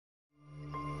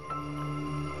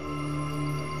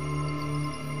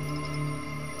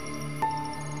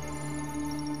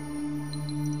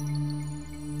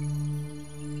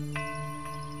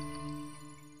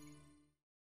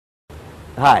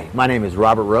Hi, my name is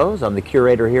Robert Rose. I'm the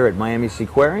curator here at Miami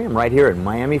Seaquarium, right here in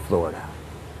Miami, Florida.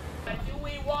 Do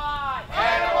we want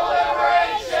animal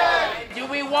liberation? Do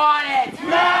we want it?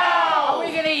 No! Are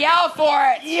we going to yell for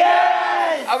it?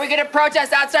 Yes! Are we going to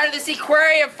protest outside of the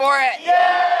Seaquarium for it?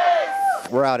 Yes!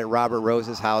 We're out at Robert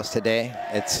Rose's house today.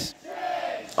 It's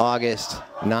August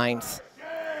 9th,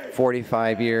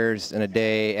 45 years and a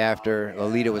day after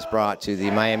Lolita was brought to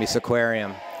the Miami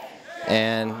Seaquarium.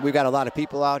 And we've got a lot of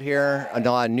people out here, a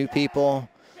lot of new people.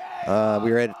 We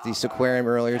were at the Seaquarium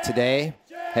earlier today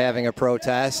having a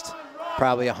protest,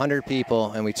 probably 100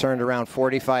 people, and we turned around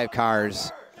 45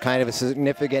 cars, kind of a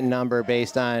significant number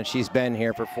based on she's been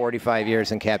here for 45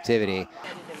 years in captivity.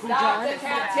 Stop the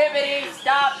captivity,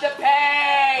 stop the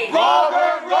pain!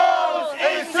 Robert Rose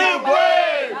is to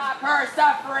blame! Stop her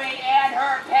suffering and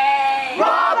her pain!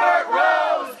 Robert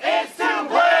Rose is to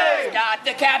blame! Stop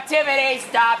the captivity,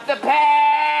 stop the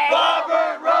pain!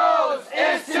 Robert Rose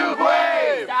is to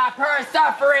blame! Stop her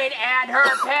suffering and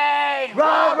her pain!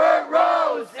 Robert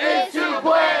Rose is to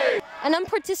blame! And I'm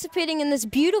participating in this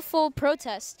beautiful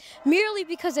protest merely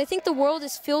because I think the world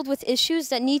is filled with issues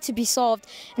that need to be solved.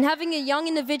 And having a young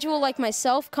individual like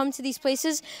myself come to these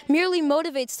places merely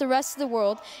motivates the rest of the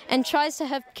world and tries to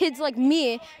have kids like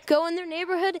me go in their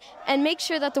neighborhood and make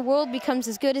sure that the world becomes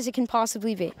as good as it can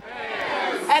possibly be.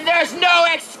 And there's no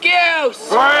excuse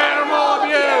For animal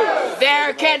abuse!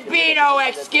 There can be no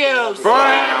excuse For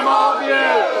animal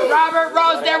abuse! Robert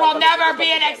Rose, there will never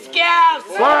be an excuse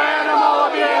For animal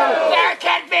abuse! There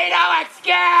can be no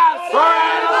excuse For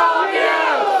animal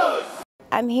abuse!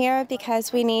 I'm here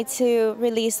because we need to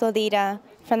release Lolita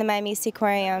from the Miami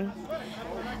Seaquarium.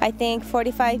 I think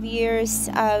 45 years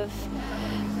of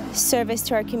service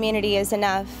to our community is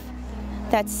enough.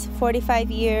 That's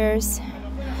 45 years,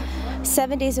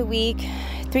 7 days a week,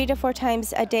 3 to 4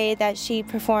 times a day that she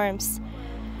performs.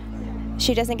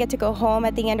 She doesn't get to go home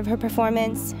at the end of her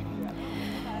performance.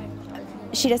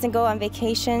 She doesn't go on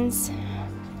vacations.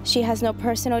 She has no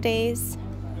personal days.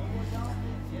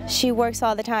 She works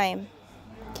all the time.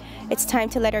 It's time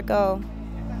to let her go.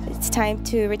 It's time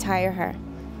to retire her.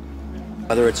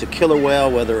 Whether it's a killer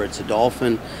whale, whether it's a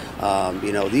dolphin,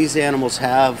 you know, these animals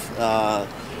have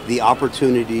the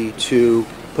opportunity to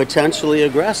potentially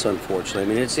aggress, unfortunately. I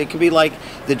mean, it can be like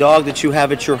the dog that you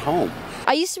have at your home.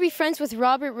 I used to be friends with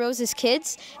Robert Rose's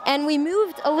kids, and we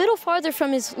moved a little farther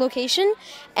from his location,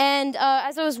 and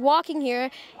as I was walking here,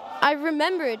 I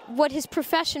remembered what his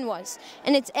profession was,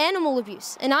 and it's animal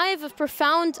abuse. And I have a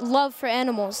profound love for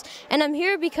animals, and I'm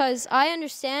here because I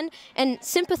understand and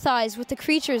sympathize with the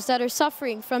creatures that are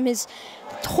suffering from his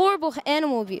horrible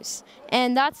animal abuse,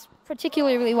 and that's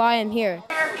particularly why I'm here.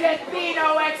 There can be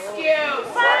no excuse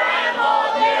for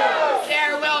animal abuse.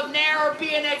 There will never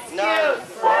be an excuse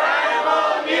for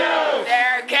animal abuse.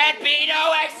 There can be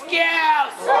no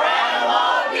excuse for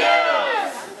animal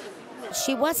abuse.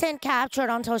 She wasn't captured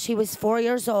until she was 4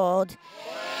 years old.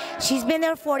 She's been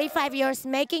there 45 years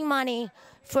making money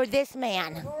for this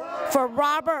man, for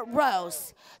Robert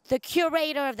Rose, the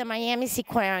curator of the Miami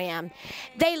Seaquarium.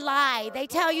 They lie. They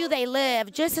tell you they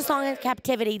live just as long in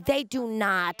captivity. They do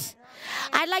not.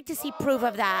 I'd like to see proof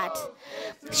of that.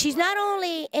 She's not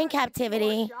only in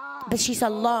captivity, but she's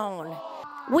alone.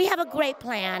 We have a great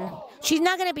plan. She's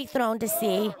not going to be thrown to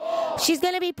sea. She's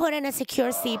going to be put in a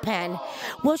secure sea pen,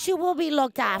 where she will be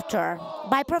looked after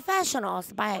by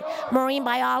professionals, by marine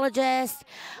biologists,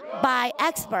 by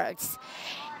experts.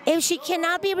 If she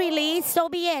cannot be released, so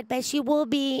be it, but she will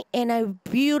be in a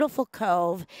beautiful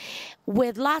cove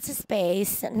with lots of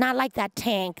space, not like that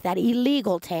tank, that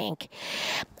illegal tank.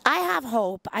 I have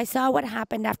hope. I saw what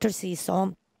happened after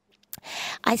Cecil.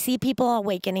 I see people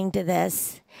awakening to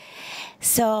this.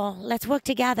 So let's work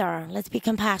together. Let's be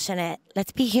compassionate.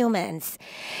 Let's be humans.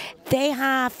 They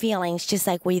have feelings just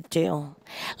like we do.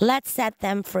 Let's set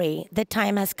them free. The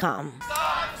time has come.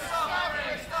 Stop the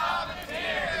suffering, stop the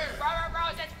tears. Robert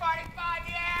Rose, it's 45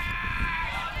 years.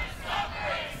 Stop the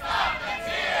suffering, stop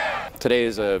the tears. Today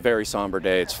is a very somber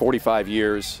day. It's 45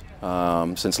 years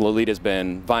since Lolita's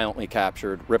been violently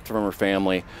captured, ripped from her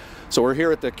family. So we're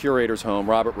here at the curator's home,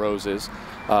 Robert Rose's.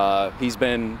 He's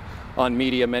been on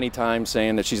media many times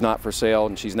saying that she's not for sale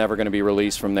and she's never going to be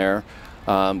released from there.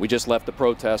 We just left the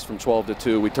protest from 12 to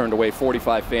 2. We turned away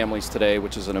 45 families today,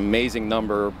 which is an amazing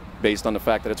number based on the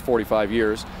fact that it's 45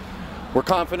 years. We're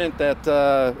confident that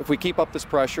if we keep up this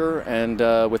pressure and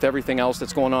with everything else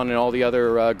that's going on in all the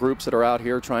other groups that are out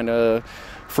here trying to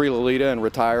free Lolita and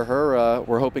retire her,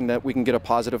 we're hoping that we can get a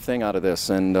positive thing out of this.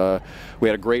 And we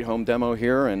had a great home demo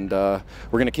here, and we're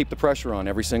going to keep the pressure on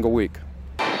every single week.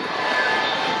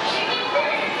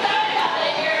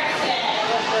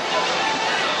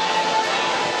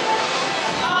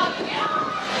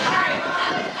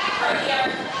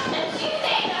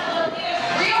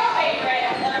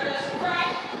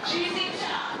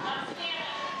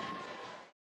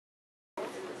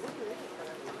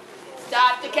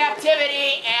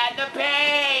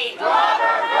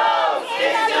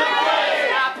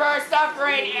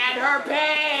 her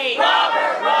pain.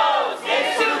 Robert Rose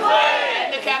is to blame.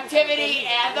 And the captivity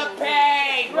and the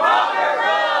pain. Robert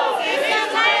Rose is to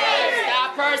blame.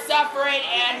 Stop her suffering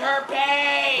and her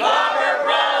pain. Robert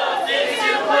Rose is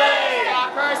to blame.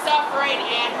 Stop her suffering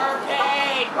and her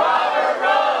pain. Robert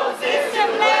Rose is to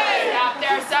blame. Stop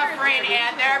their suffering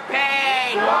and their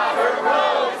pain. Robert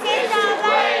Rose is to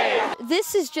blame.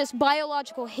 This is just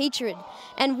biological hatred,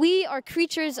 and we are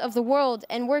creatures of the world,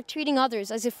 and we're treating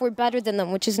others as if we're better than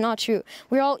them, which is not true.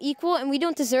 We're all equal, and we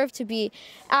don't deserve to be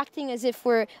acting as if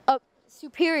we're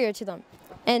superior to them,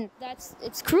 and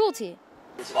it's cruelty.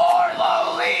 For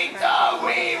Lolita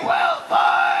we will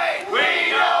fight.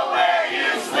 We know where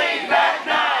you sleep at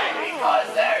night,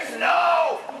 because there's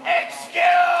no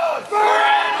excuse for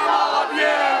animal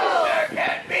abuse. There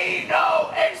can be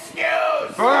no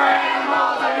excuse for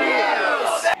animal abuse.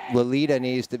 Lolita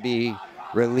needs to be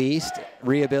released,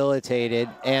 rehabilitated,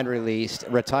 and released,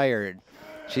 retired.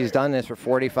 She's done this for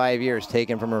 45 years,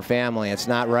 taken from her family. It's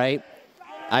not right.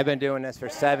 I've been doing this for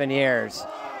 7 years,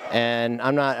 and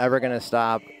I'm not ever going to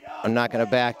stop. I'm not going to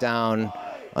back down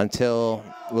until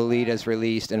Lolita's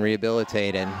released and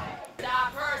rehabilitated.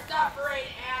 Stop her suffering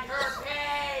and her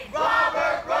pain.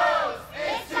 Robert Rose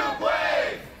is to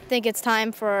blame. I think it's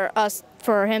time for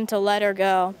him to let her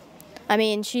go. I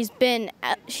mean, she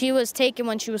was taken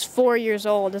when she was 4 years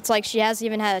old. It's like she hasn't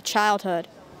even had a childhood.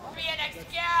 Be an excuse.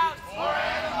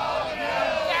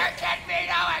 There can be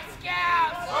no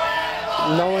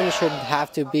excuse. No one should have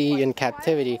to be in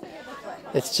captivity.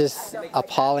 It's just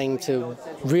appalling to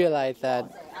realize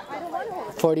that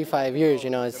 45 years,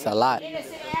 it's a lot.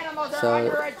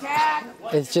 So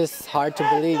it's just hard to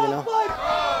believe, Animal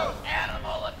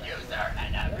abuser,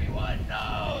 and everyone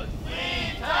knows.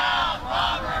 Leave town,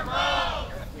 Robert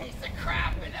Rose. Piece of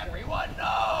crap, and everyone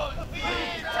knows.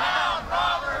 Leave town,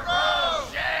 Robert Rose.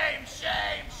 Shame,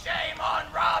 shame, shame on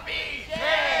Robbie.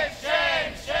 Shame,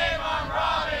 shame, shame on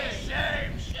Robbie.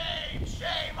 Shame, shame,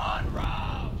 shame on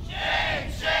Rob.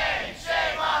 Shame, shame,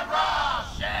 shame on Rob.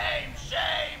 Shame,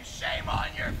 shame, shame on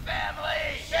your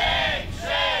family. Shame,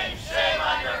 shame, shame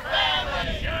on your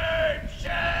family. Shame,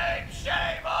 shame,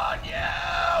 shame on you.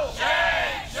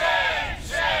 Shame, shame,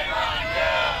 shame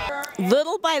on you.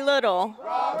 Little by little,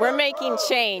 we're making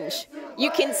change.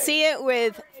 You can see it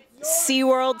with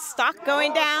SeaWorld stock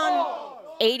going down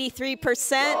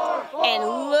 83%, and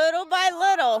little by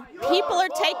little, people are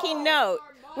taking note.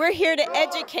 We're here to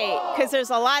educate, because there's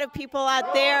a lot of people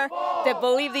out there that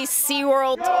believe these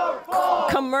SeaWorld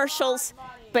commercials,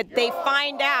 but they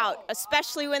find out,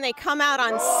 especially when they come out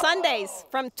on Sundays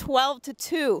from 12 to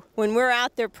 2, when we're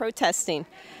out there protesting,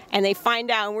 and they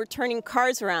find out, and we're turning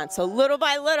cars around. So little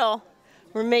by little,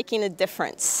 we're making a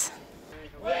difference.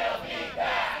 We'll be